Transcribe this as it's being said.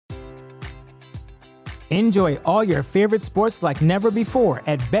Enjoy all your favorite sports like never before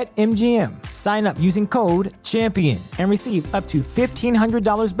at BetMGM. Sign up using code CHAMPION and receive up to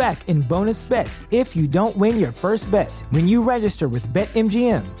 $1,500 back in bonus bets if you don't win your first bet. When you register with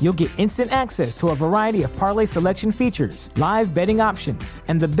BetMGM, you'll get instant access to a variety of parlay selection features, live betting options,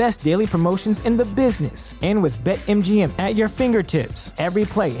 and the best daily promotions in the business. And with BetMGM at your fingertips, every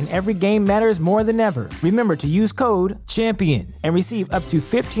play and every game matters more than ever. Remember to use code CHAMPION and receive up to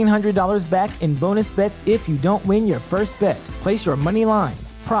 $1,500 back in bonus bets if you don't win your first bet. Place your money line,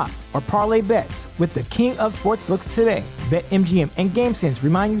 prop, or parlay bets with the king of sportsbooks today. BetMGM and GameSense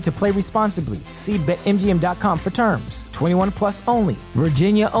remind you to play responsibly. See BetMGM.com for terms. 21 plus only.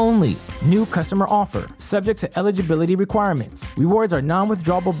 Virginia only. New customer offer. Subject to eligibility requirements. Rewards are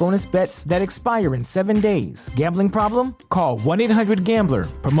non-withdrawable bonus bets that expire in 7 days. Gambling problem? Call 1-800-GAMBLER.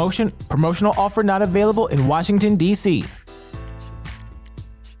 Promotional offer not available in Washington, D.C.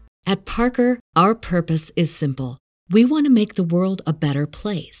 At Parker, our purpose is simple. We want to make the world a better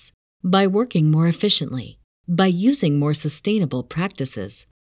place by working more efficiently, by using more sustainable practices,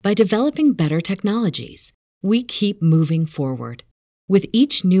 by developing better technologies. We keep moving forward. With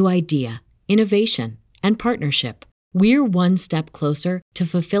each new idea, innovation, and partnership, we're one step closer to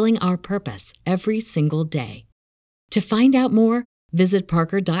fulfilling our purpose every single day. To find out more, visit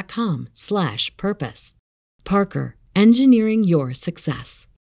parker.com/purpose. Parker, engineering your success.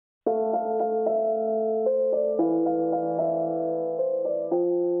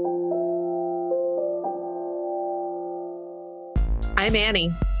 I'm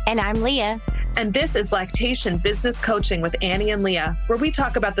Annie. And I'm Leah. And this is Lactation Business Coaching with Annie and Leah, where we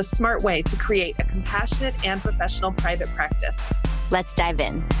talk about the smart way to create a compassionate and professional private practice. Let's dive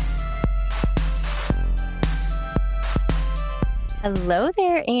in. Hello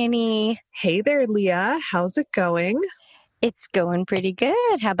there, Annie. Hey there, Leah. How's it going? It's going pretty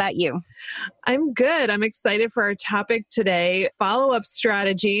good. How about you? I'm good. I'm excited for our topic today, follow-up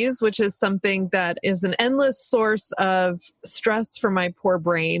strategies, which is something that is an endless source of stress for my poor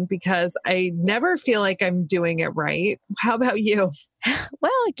brain because I never feel like I'm doing it right. How about you?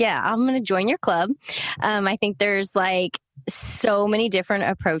 Well, yeah, I'm going to join your club. I think there's so many different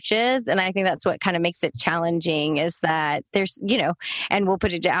approaches. And I think that's what kind of makes it challenging is that there's, and we'll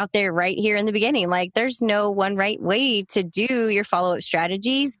put it out there right here in the beginning, there's no one right way to do your follow-up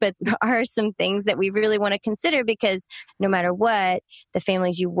strategies, but there are some things that we really want to consider because no matter what, the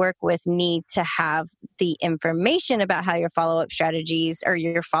families you work with need to have the information about how your follow-up strategies or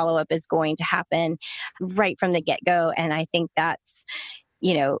your follow-up is going to happen right from the get-go. And I think that's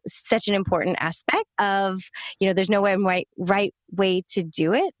such an important aspect of, there's no right way to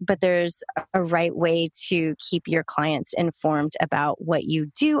do it, but there's a right way to keep your clients informed about what you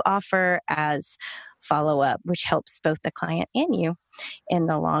do offer as follow-up, which helps both the client and you in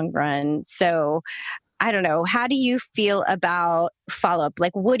the long run. So I don't know. How do you feel about follow-up?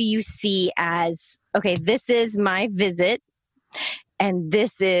 What do you see as, okay, this is my visit and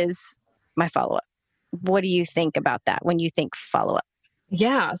this is my follow-up? What do you think about that when you think follow-up?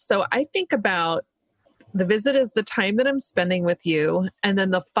 Yeah. So I think about the visit is the time that I'm spending with you. And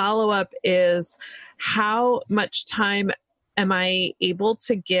then the follow-up is how much time am I able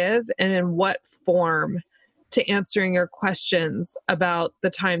to give and in what form to answering your questions about the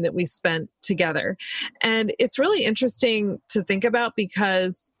time that we spent together. And it's really interesting to think about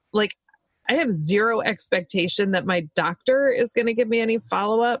because I have zero expectation that my doctor is going to give me any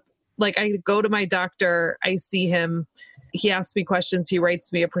follow-up. I go to my doctor, I see him, he asks me questions, he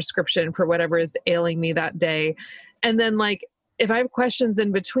writes me a prescription for whatever is ailing me that day. And then if I have questions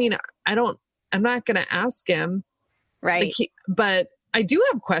in between, I'm not going to ask him. Right. But I do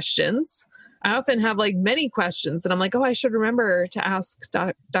have questions. I often have many questions and I'm I should remember to ask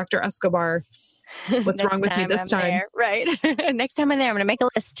Dr. Escobar what's wrong with me this time. There. Right. Next time I'm there, I'm going to make a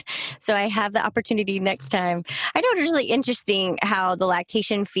list so I have the opportunity next time. I know it's really interesting how the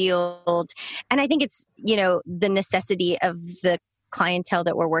lactation field, and I think it's, the necessity of the clientele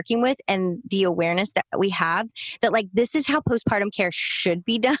that we're working with and the awareness that we have that this is how postpartum care should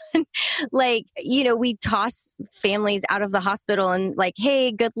be done. We toss families out of the hospital and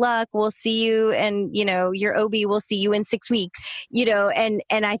hey, good luck. We'll see you. And, your OB will see you in 6 weeks, and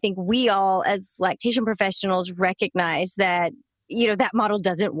I think we all as lactation professionals recognize that that model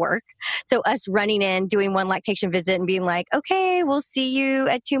doesn't work. So us running in, doing one lactation visit and being okay, we'll see you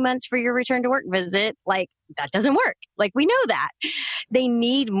at 2 months for your return to work visit. that doesn't work. Like, we know that. They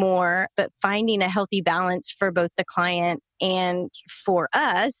need more, but finding a healthy balance for both the client and for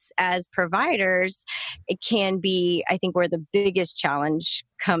us as providers, it can be, I think, where the biggest challenge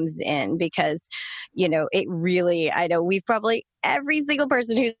comes in because, it really, I know we've probably, every single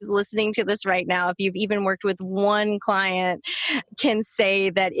person who's listening to this right now, if you've even worked with one client, can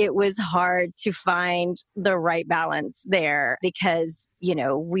say that it was hard to find the right balance there because,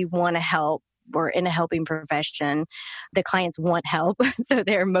 we want to help. We're in a helping profession. The clients want help, so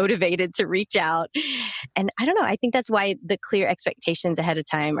they're motivated to reach out. And I don't know, I think that's why the clear expectations ahead of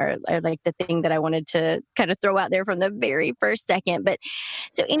time are like the thing that I wanted to kind of throw out there from the very first second. But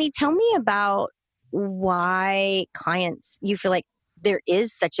so Annie, tell me about why clients, you feel like there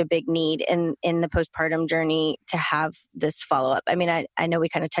is such a big need in the postpartum journey to have this follow-up. I mean, I know we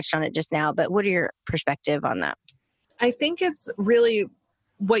kind of touched on it just now, but what are your perspective on that? I think it's really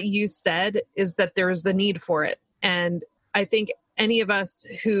what you said is that there's a need for it. And I think any of us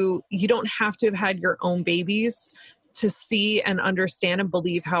who, you don't have to have had your own babies to see and understand and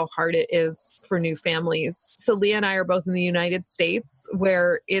believe how hard it is for new families. So Leah and I are both in the United States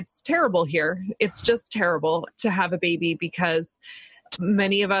where it's terrible here. It's just terrible to have a baby because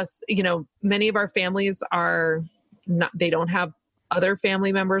many of us, many of our families are not, they don't have other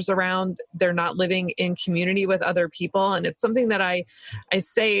family members around. They're not living in community with other people. And it's something that I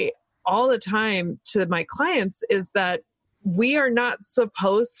say all the time to my clients is that we are not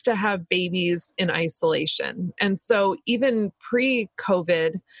supposed to have babies in isolation. And so even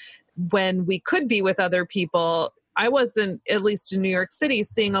pre-COVID, when we could be with other people, I wasn't, at least in New York City,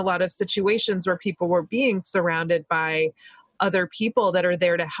 seeing a lot of situations where people were being surrounded by other people that are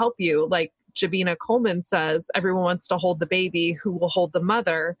there to help you. Like Jabina Coleman says, everyone wants to hold the baby, who will hold the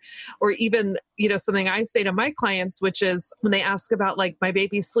mother? Or even, something I say to my clients, which is when they ask about like, my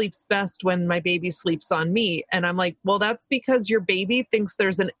baby sleeps best when my baby sleeps on me. And I'm like, well, that's because your baby thinks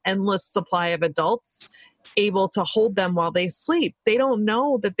there's an endless supply of adults able to hold them while they sleep. They don't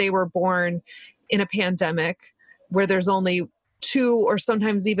know that they were born in a pandemic where there's only two or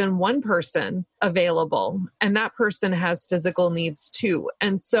sometimes even one person available. And that person has physical needs too.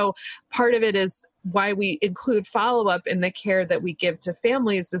 And so part of it is why we include follow-up in the care that we give to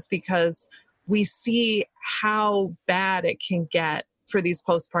families is because we see how bad it can get for these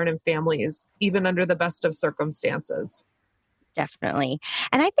postpartum families, even under the best of circumstances. Definitely.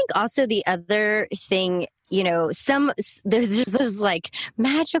 And I think also the other thing, there's just those like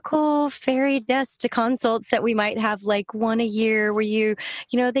magical fairy dust consults that we might have like one a year where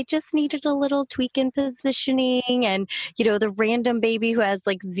they just needed a little tweak in positioning and, the random baby who has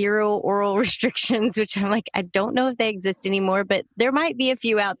like zero oral restrictions, which I'm like, I don't know if they exist anymore, but there might be a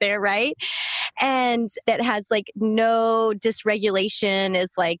few out there, right? And that has like no dysregulation,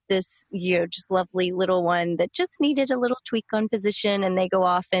 is like this, just lovely little one that just needed a little tweak on position and they go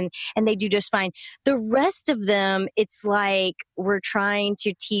off and they do just fine. The rest of them, it's like we're trying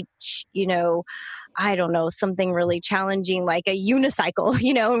to teach, I don't know, something really challenging like a unicycle,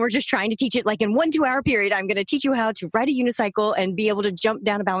 and we're just trying to teach it like in 1 2-hour period. I'm going to teach you how to ride a unicycle and be able to jump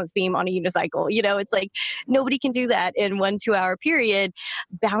down a balance beam on a unicycle. It's like nobody can do that in 1 2-hour period.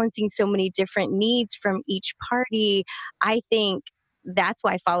 Balancing so many different needs from each party, I think that's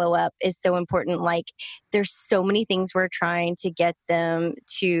why follow-up is so important. Like there's so many things we're trying to get them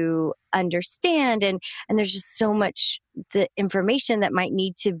to understand and there's just so much the information that might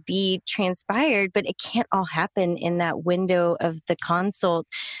need to be transpired, but it can't all happen in that window of the consult.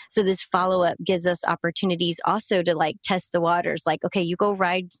 So this follow-up gives us opportunities also to like test the waters. Like, okay, you go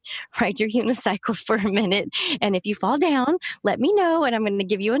ride your unicycle for a minute. And if you fall down, let me know. And I'm going to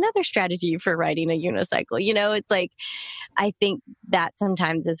give you another strategy for riding a unicycle. It's like, I think that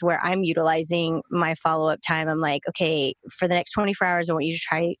sometimes is where I'm utilizing my follow-up time. I'm like, okay, for the next 24 hours, I want you to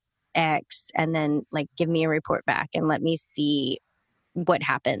try X and then like give me a report back and let me see what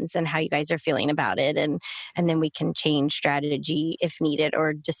happens and how you guys are feeling about it. And then we can change strategy if needed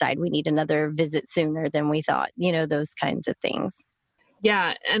or decide we need another visit sooner than we thought, those kinds of things.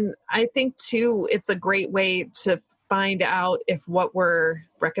 Yeah. And I think too, it's a great way to find out if what we're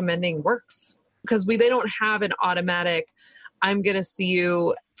recommending works because they don't have an automatic, I'm going to see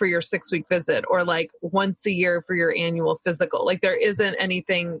you for your 6-week visit or like once a year for your annual physical. Like there isn't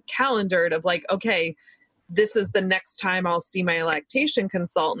anything calendared of like, okay, this is the next time I'll see my lactation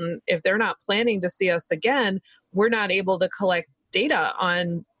consultant. If they're not planning to see us again, we're not able to collect data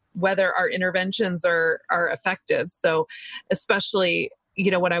on whether our interventions are effective. So especially,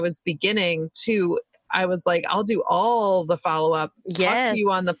 when I was beginning to, I was like, I'll do all the follow-up, talk to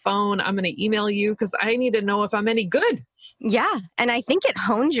you on the phone. I'm going to email you because I need to know if I'm any good. Yeah. And I think it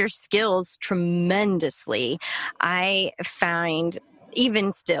hones your skills tremendously. I find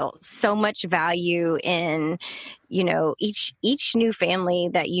even still so much value in, each new family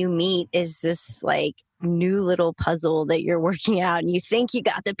that you meet is this like new little puzzle that you're working out, and you think you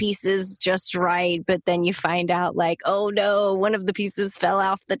got the pieces just right, but then you find out like, oh no, one of the pieces fell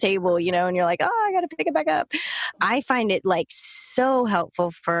off the table, and you're like, oh, I got to pick it back up. I find it like so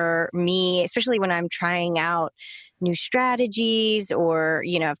helpful for me, especially when I'm trying out new strategies, or,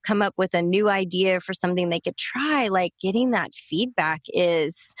 I've come up with a new idea for something they could try. Like getting that feedback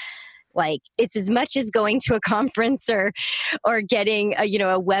is like, it's as much as going to a conference or getting a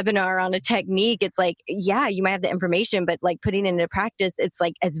webinar on a technique. It's like, yeah, you might have the information, but like putting it into practice, it's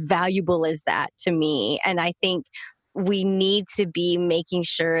like as valuable as that to me. And I think we need to be making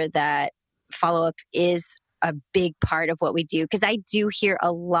sure that follow-up is a big part of what we do. Because I do hear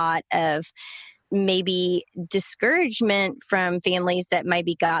a lot of maybe discouragement from families that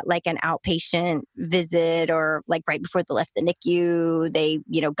maybe got like an outpatient visit, or like right before they left the NICU, they,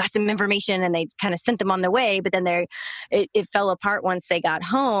 got some information and they kind of sent them on their way, but then it fell apart once they got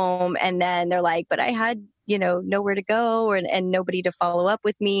home. And then they're like, but I had, nowhere to go and nobody to follow up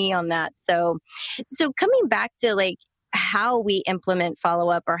with me on that. So coming back to like how we implement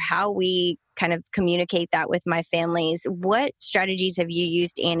follow-up, or how we kind of communicate that with my families, what strategies have you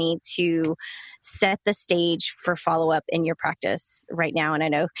used, Annie, to set the stage for follow-up in your practice right now? And I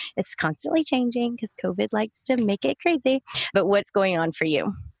know it's constantly changing because COVID likes to make it crazy, but what's going on for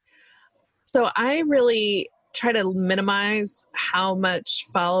you? So I really try to minimize how much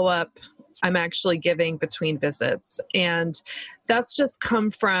follow-up I'm actually giving between visits. And that's just come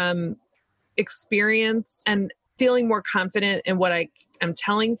from experience and feeling more confident in what I am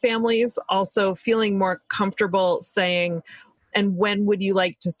telling families, also feeling more comfortable saying, and when would you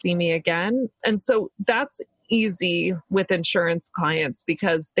like to see me again? And so that's easy with insurance clients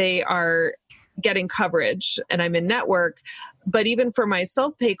because they are getting coverage and I'm in network. But even for my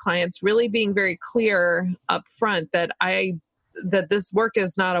self-pay clients, really being very clear up front that this work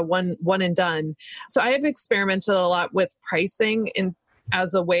is not a one and done. So I have experimented a lot with pricing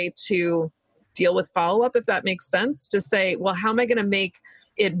as a way to deal with follow-up, if that makes sense, to say, well, how am I going to make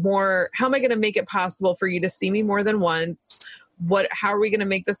it possible for you to see me more than once? How are we going to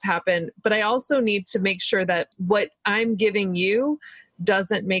make this happen? But I also need to make sure that what I'm giving you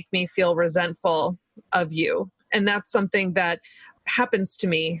doesn't make me feel resentful of you. And that's something that happens to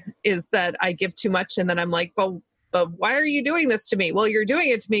me, is that I give too much and then I'm like, but why are you doing this to me? Well, you're doing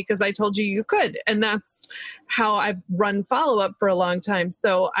it to me because I told you you could. And that's how I've run follow-up for a long time.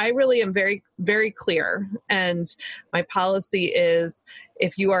 So I really am very, very clear. And my policy is,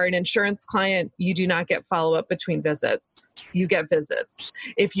 if you are an insurance client, you do not get follow-up between visits. You get visits.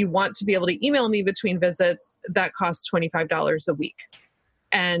 If you want to be able to email me between visits, that costs $25 a week.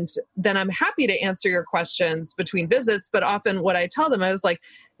 And then I'm happy to answer your questions between visits. But often what I tell them, I was like,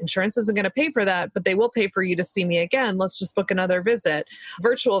 insurance isn't going to pay for that, but they will pay for you to see me again. Let's just book another visit,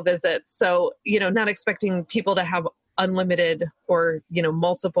 virtual visits. So, not expecting people to have unlimited or,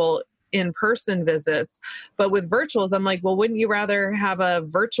 multiple in-person visits. But with virtuals, I'm like, well, wouldn't you rather have a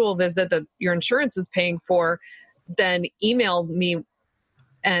virtual visit that your insurance is paying for than email me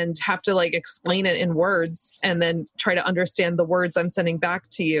and have to like explain it in words and then try to understand the words I'm sending back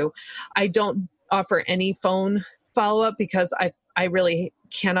to you? I don't offer any phone follow-up because I really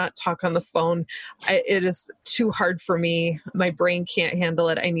cannot talk on the phone. It is too hard for me. My brain can't handle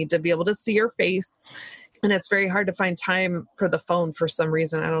it. I need to be able to see your face. And it's very hard to find time for the phone for some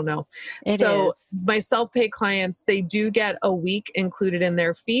reason. I don't know. So my self-pay clients, they do get a week included in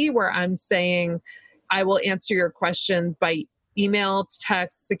their fee where I'm saying, I will answer your questions by email,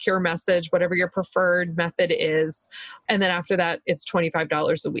 text, secure message, whatever your preferred method is. And then after that, it's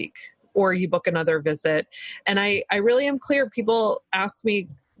 $25 a week, or you book another visit. And I really am clear. People ask me,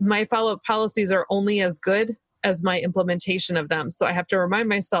 my follow-up policies are only as good as my implementation of them. So I have to remind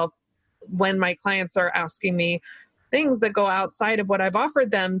myself when my clients are asking me things that go outside of what I've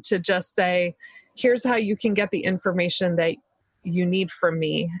offered them, to just say, here's how you can get the information that you need from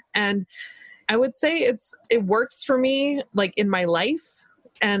me. And I would say it works for me, like in my life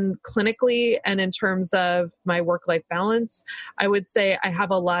and clinically, and in terms of my work-life balance. I would say I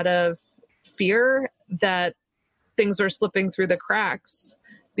have a lot of fear that things are slipping through the cracks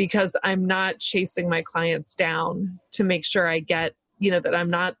because I'm not chasing my clients down to make sure I get, that I'm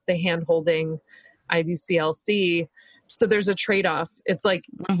not the hand-holding IBCLC. So there's a trade-off. It's like,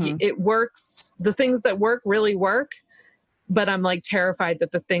 It works. The things that work really work. But I'm like terrified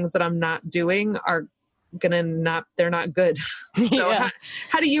that the things that I'm not doing are they're not good. So Yeah.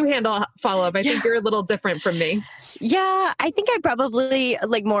 how do you handle follow-up? I think you're a little different from me. Yeah, I think I probably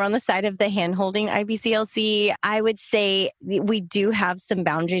like more on the side of the hand-holding IBCLC. I would say we do have some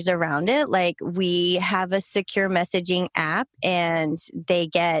boundaries around it. Like we have a secure messaging app and they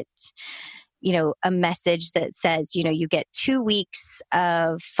get, a message that says, you get 2 weeks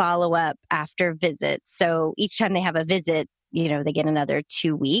of follow-up after visits. So each time they have a visit, they get another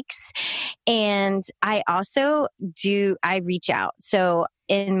 2 weeks. And I also I reach out. So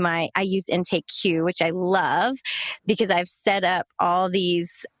I use Intake Q, which I love because I've set up all the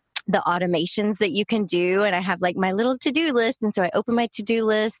automations that you can do. And I have like my little to-do list. And so I open my to-do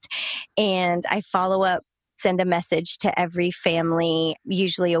list and I follow up, send a message to every family,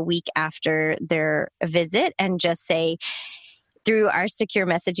 usually a week after their visit, and just say, through our secure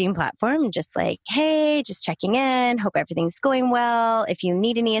messaging platform, just like, hey, just checking in. Hope everything's going well. If you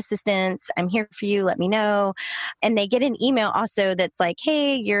need any assistance, I'm here for you. Let me know. And they get an email also that's like,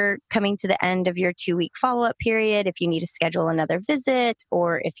 hey, you're coming to the end of your 2-week follow-up period. If you need to schedule another visit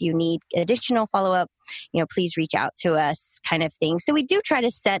or if you need additional follow-up, please reach out to us kind of thing. So we do try to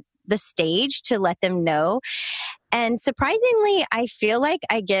set the stage to let them know. And surprisingly, I feel like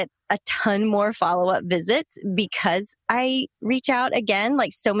I get a ton more follow-up visits because I reach out again.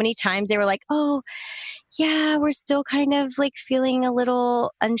 Like so many times they were like, oh, yeah, we're still kind of like feeling a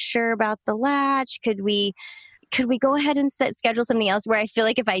little unsure about the latch. Could we go ahead and schedule something else? Where I feel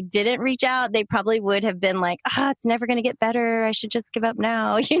like if I didn't reach out, they probably would have been like, it's never going to get better. I should just give up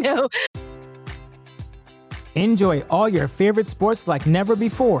now, Enjoy all your favorite sports like never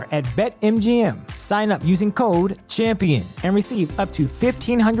before at BetMGM. Sign up using code CHAMPION and receive up to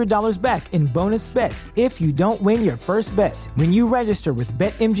 $1,500 back in bonus bets if you don't win your first bet. When you register with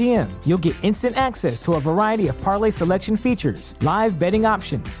BetMGM, you'll get instant access to a variety of parlay selection features, live betting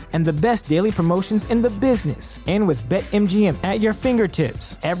options, and the best daily promotions in the business. And with BetMGM at your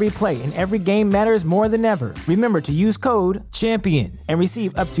fingertips, every play and every game matters more than ever. Remember to use code CHAMPION and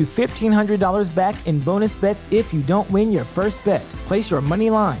receive up to $1,500 back in bonus bets if you don't win your first bet. Place your money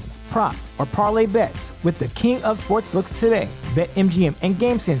line, prop, or parlay bets with the king of sportsbooks today. BetMGM and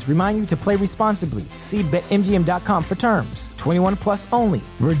GameSense remind you to play responsibly. See BetMGM.com for terms. 21 plus only.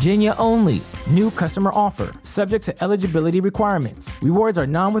 Virginia only. New customer offer. Subject to eligibility requirements. Rewards are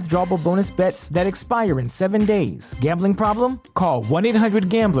non-withdrawable bonus bets that expire in 7 days. Gambling problem? Call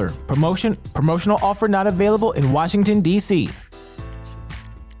 1-800-GAMBLER. Promotional offer not available in Washington, D.C.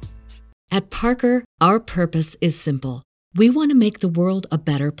 At Parker, our purpose is simple. We want to make the world a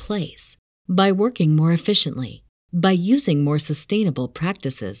better place by working more efficiently, by using more sustainable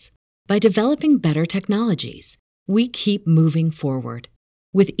practices, by developing better technologies. We keep moving forward.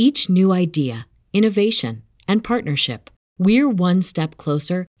 With each new idea, innovation, and partnership, we're one step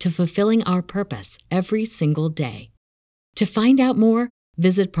closer to fulfilling our purpose every single day. To find out more,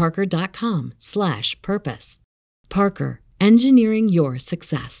 visit parker.com/purpose. Parker, engineering your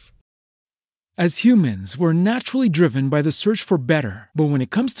success. As humans, we're naturally driven by the search for better. But when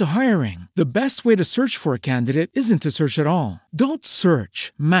it comes to hiring, the best way to search for a candidate isn't to search at all. Don't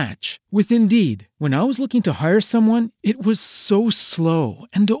search, match with Indeed. When I was looking to hire someone, it was so slow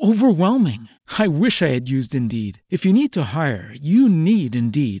and overwhelming. I wish I had used Indeed. If you need to hire, you need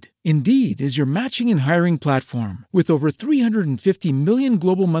Indeed. Indeed is your matching and hiring platform with over 350 million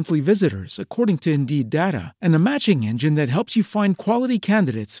global monthly visitors, according to Indeed data, and a matching engine that helps you find quality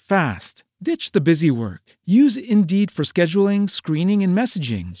candidates fast. Ditch the busy work. Use Indeed for scheduling, screening, and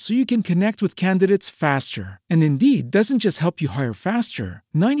messaging so you can connect with candidates faster. And Indeed doesn't just help you hire faster.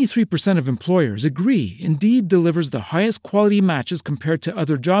 93% of employers agree Indeed delivers the highest quality matches compared to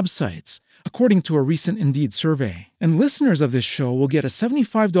other job sites, according to a recent Indeed survey. And listeners of this show will get a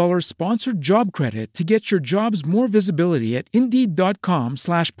 $75 sponsored job credit to get your jobs more visibility at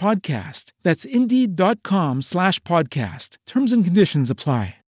Indeed.com/podcast. That's Indeed.com/podcast. Terms and conditions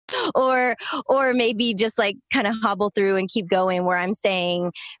apply. Or maybe just like kind of hobble through and keep going, where I'm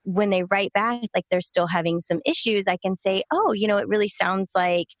saying when they write back, like they're still having some issues, I can say, oh, it really sounds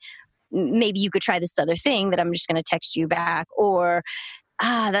like maybe you could try this other thing that I'm just going to text you back. Or,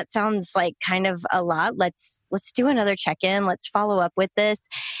 that sounds like kind of a lot. Let's do another check-in. Let's follow up with this.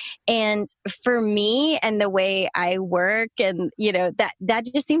 And for me and the way I work and, that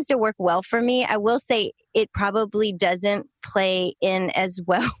just seems to work well for me. I will say it probably doesn't play in as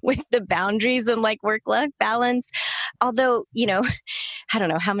well with the boundaries and like work-life balance. Although, I don't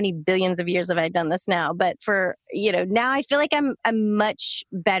know how many billions of years have I done this now, but for, now I feel like I'm much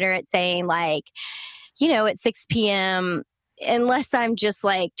better at saying like, at 6 p.m., unless I'm just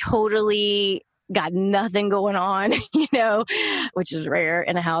like totally got nothing going on, which is rare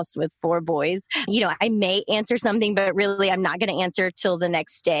in a house with 4 boys. I may answer something, but really I'm not going to answer till the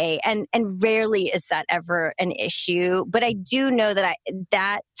next day. And rarely is that ever an issue. But I do know that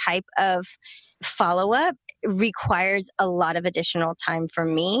that type of follow-up requires a lot of additional time for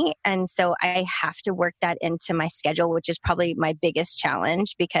me. And so I have to work that into my schedule, which is probably my biggest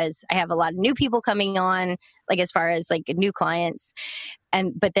challenge because I have a lot of new people coming on, like as far as like new clients.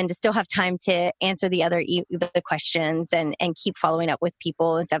 But then to still have time to answer the other the questions and keep following up with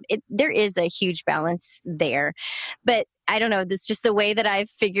people and stuff. There is a huge balance there. But I don't know, that's just the way that I've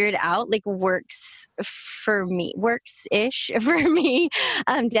figured out, like works-ish for me.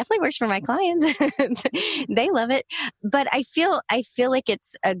 Definitely works for my clients. They love it. But I feel like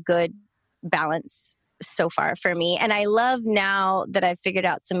it's a good balance so far for me. And I love now that I've figured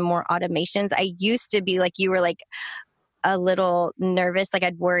out some more automations. I used to be like, you were like, a little nervous. Like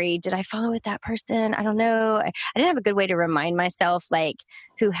I'd worry, did I follow with that person? I don't know. I didn't have a good way to remind myself like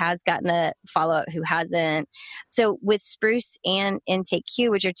who has gotten a follow-up, who hasn't. So with Spruce and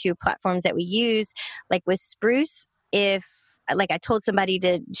IntakeQ, which are 2 platforms that we use, like with Spruce, if like I told somebody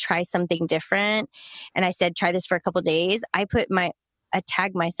to try something different and I said, try this for a couple of days, I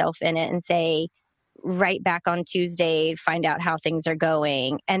tag myself in it and say, right back on Tuesday, find out how things are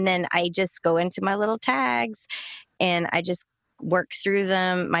going. And then I just go into my little tags and I just work through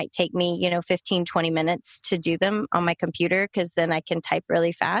them. Might take me, 15, 20 minutes to do them on my computer because then I can type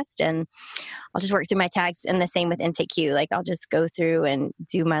really fast and I'll just work through my tags. And the same with IntakeQ. Like I'll just go through and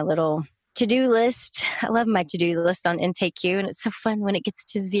do my little to-do list. I love my to-do list on IntakeQ and it's so fun when it gets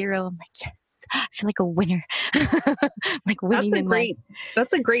to 0. I'm like, yes, I feel like a winner. Like winning.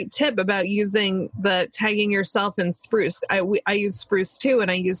 That's a great tip about using the tagging yourself in Spruce. I use Spruce too,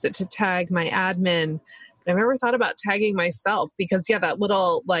 and I used it to tag my admin. I've never thought about tagging myself because that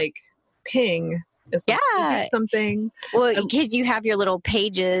little like ping is something. Well, because you have your little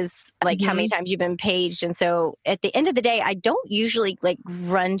pages, like how many times you've been paged. And so at the end of the day, I don't usually like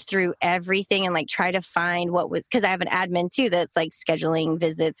run through everything and like try to find because I have an admin too that's like scheduling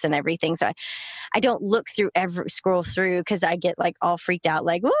visits and everything. So I don't scroll through because I get like all freaked out,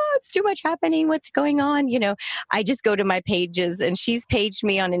 like, oh, it's too much happening. What's going on? I just go to my pages and she's paged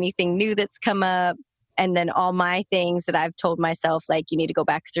me on anything new that's come up. And then all my things that I've told myself, like, you need to go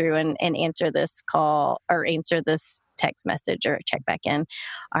back through and answer this call or answer this text message or check back in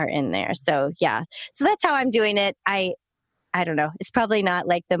are in there. So, yeah. So that's how I'm doing it. I don't know. It's probably not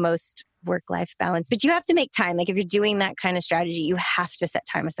like the most work-life balance, but you have to make time. Like if you're doing that kind of strategy, you have to set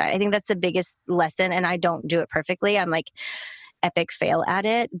time aside. I think that's the biggest lesson. And I don't do it perfectly. I'm like epic fail at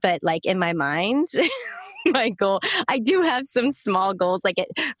it. But like in my mind... my goal. I do have some small goals, like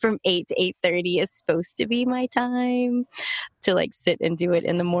from 8 to 8:30 is supposed to be my time to like sit and do it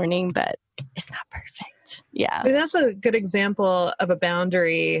in the morning, but it's not perfect. Yeah. I mean, that's a good example of a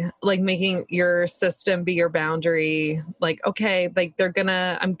boundary, like making your system be your boundary. Like, okay, like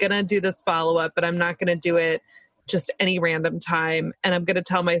I'm going to do this follow-up, but I'm not going to do it just any random time. And I'm going to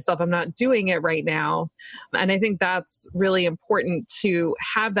tell myself I'm not doing it right now. And I think that's really important to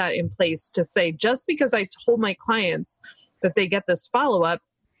have that in place to say, just because I told my clients that they get this follow-up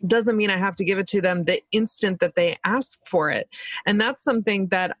doesn't mean I have to give it to them the instant that they ask for it. And that's something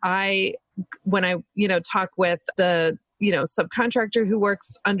that when I talk with the, subcontractor who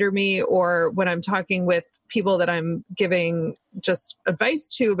works under me, or when I'm talking with people that I'm giving just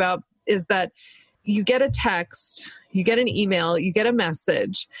advice to about, is that you get a text, you get an email, you get a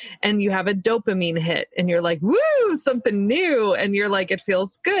message, and you have a dopamine hit and you're like, woo, something new. And you're like, it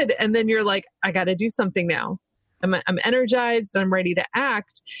feels good. And then you're like, I got to do something now. I'm energized, I'm ready to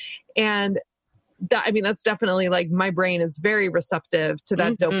act. And that's definitely like my brain is very receptive to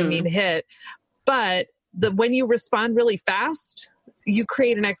that dopamine hit. But when you respond really fast, you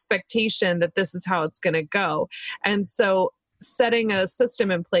create an expectation that this is how it's going to go. And so setting a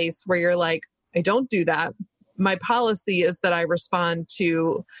system in place where you're like, I don't do that. My policy is that I respond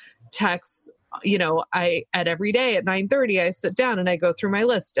to texts, at every day at 9:30, I sit down and I go through my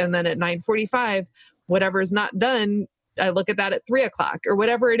list. And then at 9:45, whatever is not done, I look at that at 3:00 or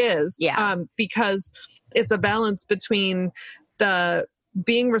whatever it is. Yeah. Because it's a balance between the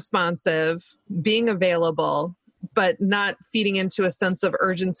being responsive, being available, but not feeding into a sense of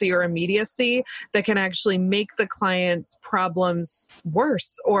urgency or immediacy that can actually make the client's problems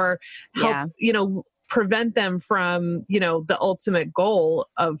worse or help, prevent them from, the ultimate goal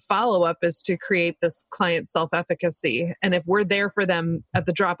of follow-up is to create this client self-efficacy. And if we're there for them at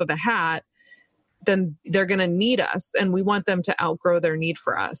the drop of a hat, then they're going to need us, and we want them to outgrow their need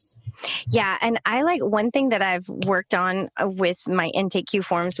for us. Yeah. And I like one thing that I've worked on with my intake Q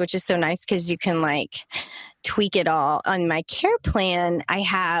forms, which is so nice because you can like tweak it all. On my care plan, I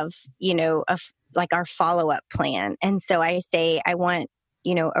have, like our follow-up plan. And so I say, I want,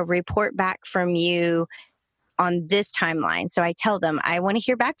 a report back from you on this timeline. So I tell them, I want to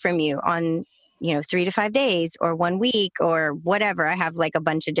hear back from you on, 3 to 5 days or 1 week or whatever. I have like a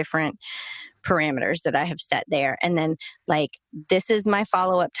bunch of different parameters that I have set there. And then like, this is my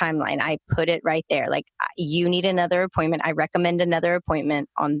follow-up timeline. I put it right there. Like, you need another appointment. I recommend another appointment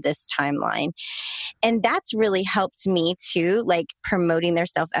on this timeline. And that's really helped me too, like promoting their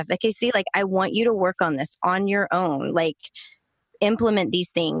self-efficacy. Like, I want you to work on this on your own. Like, implement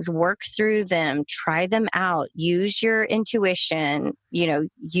these things, work through them, try them out, use your intuition,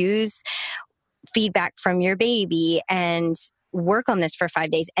 use feedback from your baby and work on this for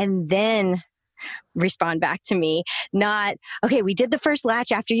 5 days and then respond back to me. Not, okay, we did the first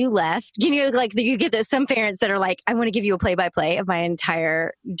latch after you left. Like you get those some parents that are like, I want to give you a play-by-play of my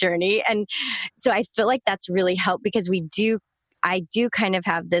entire journey. And so I feel like that's really helped because I do kind of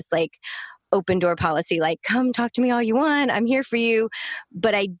have this like open door policy, like, come talk to me all you want. I'm here for you.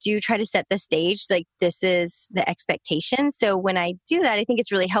 But I do try to set the stage. Like, this is the expectation. So when I do that, I think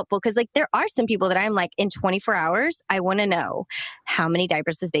it's really helpful because like there are some people that I'm like, in 24 hours, I want to know how many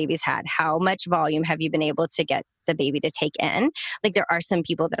diapers this baby's had, how much volume have you been able to get the baby to take in. Like, there are some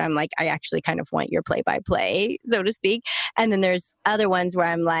people that I'm like, I actually kind of want your play-by-play, so to speak. And then there's other ones where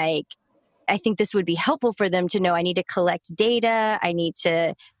I'm like, I think this would be helpful for them to know I need to collect data. I need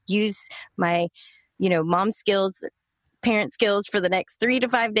to use my, mom skills, parent skills for the next 3 to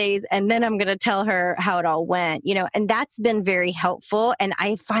 5 days. And then I'm going to tell her how it all went, and that's been very helpful. And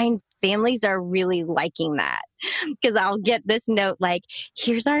I find families are really liking that because I'll get this note like,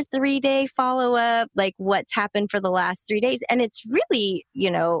 here's our 3-day follow-up, like what's happened for the last 3 days. And it's really,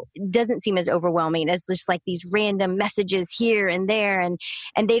 doesn't seem as overwhelming as just like these random messages here and there. And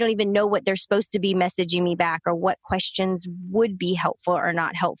they don't even know what they're supposed to be messaging me back or what questions would be helpful or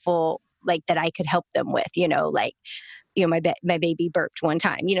not helpful, like that I could help them with, my baby burped one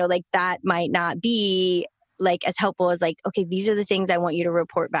time, like that might not be like as helpful as like, okay, these are the things I want you to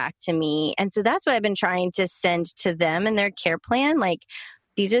report back to me. And so that's what I've been trying to send to them in their care plan. Like,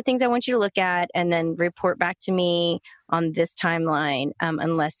 these are the things I want you to look at and then report back to me on this timeline,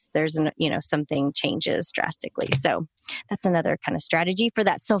 unless there's something changes drastically. So that's another kind of strategy for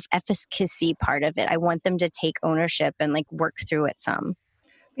that self-efficacy part of it. I want them to take ownership and like work through it some.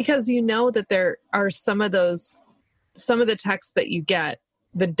 Because that there are some of the texts that you get,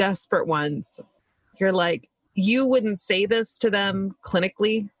 the desperate ones, you're like, you wouldn't say this to them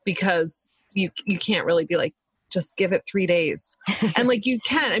clinically because you can't really be like, just give it 3 days. And like, you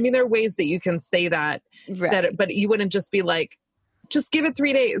can, I mean, there are ways that you can say that, right. But you wouldn't just be like, just give it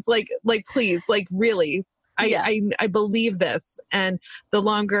 3 days. Like, please, like really, I believe this. And the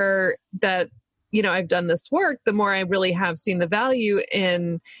longer that, I've done this work, the more I really have seen the value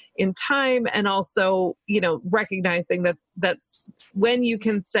in time. And also, recognizing that's when you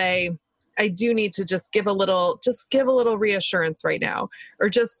can say, I do need to just give a little reassurance right now, or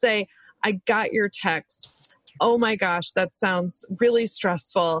just say, I got your text. Oh my gosh, that sounds really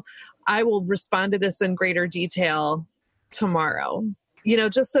stressful. I will respond to this in greater detail tomorrow.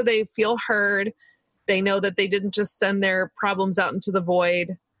 Just so they feel heard. They know that they didn't just send their problems out into the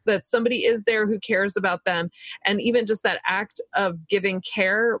void, that somebody is there who cares about them. And even just that act of giving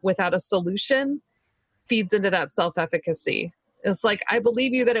care without a solution feeds into that self-efficacy. It's like, I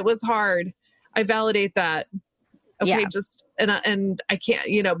believe you that it was hard. I validate that. Okay, yeah. And I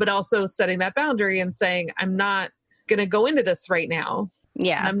can't, but also setting that boundary and saying, I'm not going to go into this right now.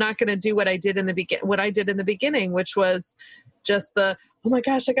 Yeah. I'm not going to do what I did in the beginning, which was just oh my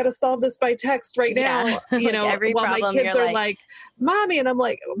gosh, I got to solve this by text right now. Every while problem, my kids are like, Mommy, and I'm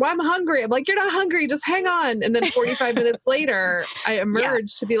like, well, I'm hungry. I'm like, you're not hungry. Just hang on. And then 45 minutes later, I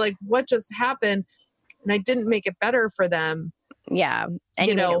emerged to be like, what just happened? And I didn't make it better for them. Yeah. And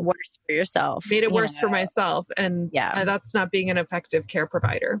you made it worse for yourself. Made it worse for myself. And that's not being an effective care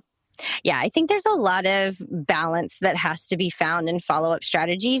provider. Yeah, I think there's a lot of balance that has to be found in follow-up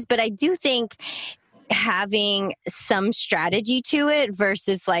strategies. But I do think having some strategy to it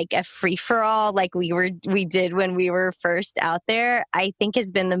versus like a free-for-all like we did when we were first out there, I think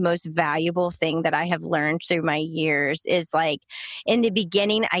has been the most valuable thing that I have learned through my years. Is like, in the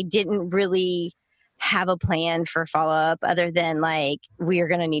beginning, I didn't really have a plan for follow-up other than like, we are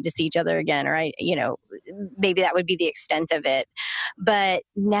going to need to see each other again, or maybe that would be the extent of it. But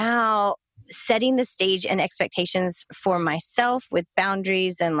now setting the stage and expectations for myself with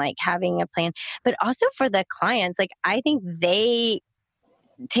boundaries and like having a plan, but also for the clients. Like, I think they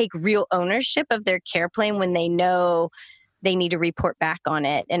take real ownership of their care plan when they know they need to report back on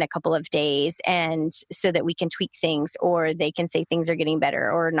it in a couple of days, and so that we can tweak things, or they can say things are getting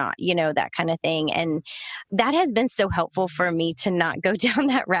better or not, that kind of thing. And that has been so helpful for me to not go down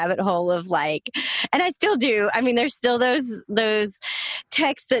that rabbit hole of like, and I still do. I mean, there's still those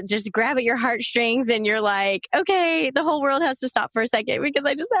texts that just grab at your heartstrings and you're like, okay, the whole world has to stop for a second because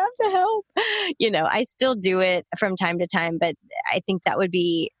I just have to help. I still do it from time to time, but I think that would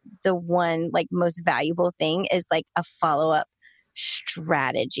be the one like most valuable thing is like a follow-up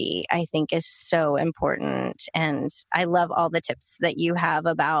strategy. I think is so important. And I love all the tips that you have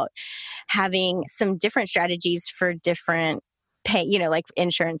about having some different strategies for different pay, like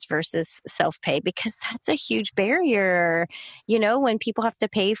insurance versus self-pay, because that's a huge barrier. When people have to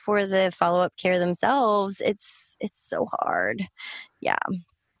pay for the follow-up care themselves, it's so hard. Yeah.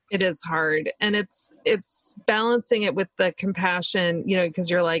 It is hard. And it's balancing it with the compassion, because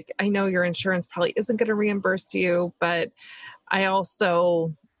you're like, I know your insurance probably isn't going to reimburse you, but I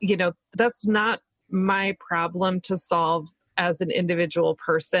also, that's not my problem to solve as an individual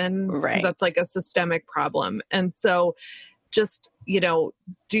person, because that's like a systemic problem. And so just, do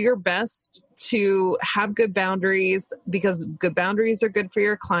your best to have good boundaries, because good boundaries are good for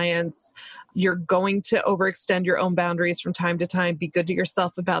your clients. You're going to overextend your own boundaries from time to time. Be good to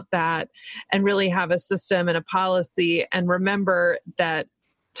yourself about that, and really have a system and a policy. And remember that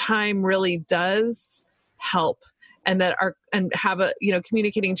time really does help, and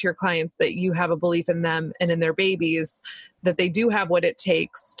communicating to your clients that you have a belief in them and in their babies, that they do have what it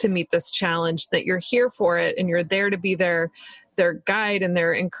takes to meet this challenge, that you're here for it, and you're there to be their guide and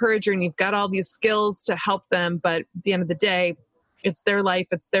their encourager, and you've got all these skills to help them. But at the end of the day, it's their life,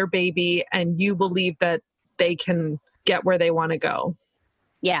 it's their baby, and you believe that they can get where they want to go.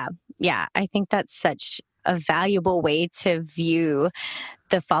 Yeah. Yeah. I think that's such a valuable way to view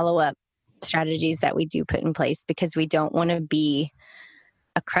the follow-up strategies that we do put in place, because we don't want to be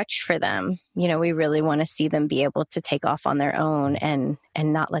a crutch for them. We really want to see them be able to take off on their own and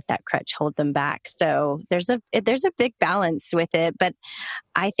not let that crutch hold them back. So there's a big balance with it, but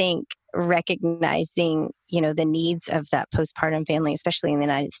I think recognizing, the needs of that postpartum family, especially in the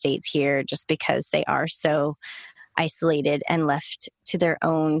United States here, just because they are so isolated and left to their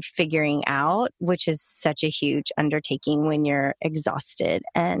own figuring out, which is such a huge undertaking when you're exhausted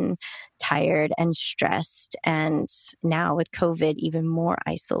and tired and stressed, and now with COVID even more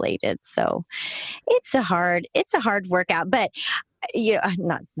isolated. So it's a hard workout, but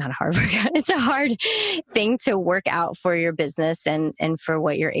not a hard workout. It's a hard thing to work out for your business and for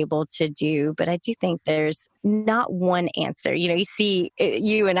what you're able to do. But I do think there's not one answer. You see,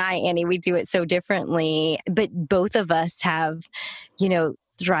 you and I, Annie, we do it so differently, but both of us have,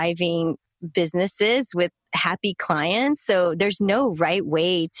 thriving businesses with happy clients. So there's no right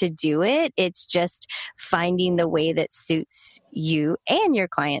way to do it. It's just finding the way that suits you and your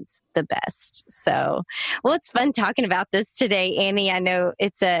clients the best. So, well, it's fun talking about this today, Annie. I know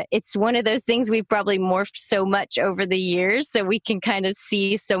it's one of those things we've probably morphed so much over the years, so we can kind of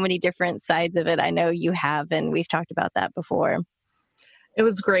see so many different sides of it. I know you have, and we've talked about that before. It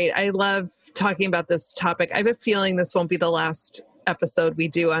was great. I love talking about this topic. I have a feeling this won't be the last episode we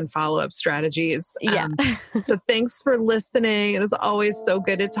do on follow-up strategies. Yeah. So thanks for listening. It was always so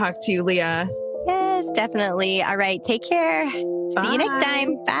good to talk to you, Leah. Yes, definitely. All right. Take care. Bye. See you next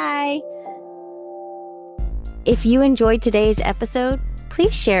time. Bye. If you enjoyed today's episode,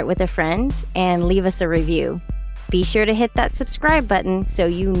 please share it with a friend and leave us a review. Be sure to hit that subscribe button so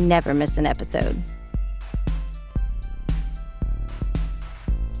you never miss an episode.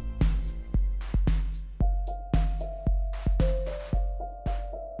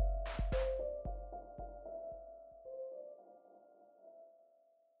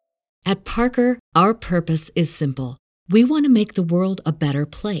 At Parker, our purpose is simple. We want to make the world a better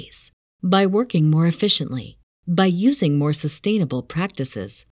place by working more efficiently, by using more sustainable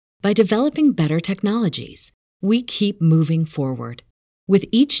practices, by developing better technologies. We keep moving forward. With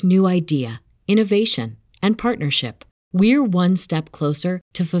each new idea, innovation, and partnership, we're one step closer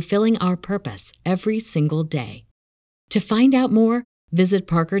to fulfilling our purpose every single day. To find out more, visit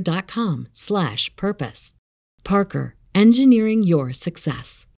parker.com/purpose. Parker, engineering your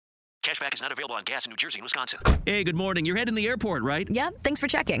success. Cashback is not available on gas in New Jersey and Wisconsin. Hey, good morning. You're heading the airport, right? Yep, thanks for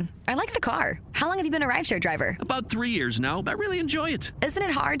checking. I like the car. How long have you been a rideshare driver? About 3 years now, but I really enjoy it. Isn't it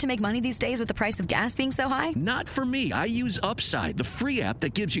hard to make money these days with the price of gas being so high? Not for me. I use Upside, the free app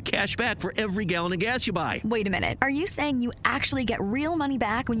that gives you cash back for every gallon of gas you buy. Wait a minute. Are you saying you actually get real money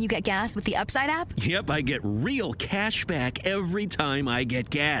back when you get gas with the Upside app? Yep, I get real cash back every time I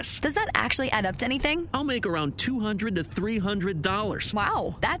get gas. Does that actually add up to anything? I'll make around $200 to $300.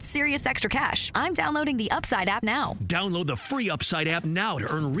 Wow, that's serious extra cash. I'm downloading the Upside app now. Download the free Upside app now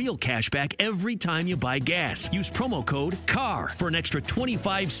to earn real cash back every time you buy gas. Use promo code CAR for an extra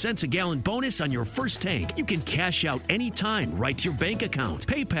 25 cents a gallon bonus on your first tank. You can cash out anytime right to your bank account,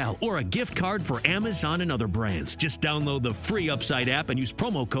 PayPal, or a gift card for Amazon and other brands. Just download the free Upside app and use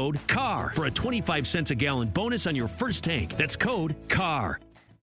promo code CAR for a 25 cents a gallon bonus on your first tank. That's code CAR.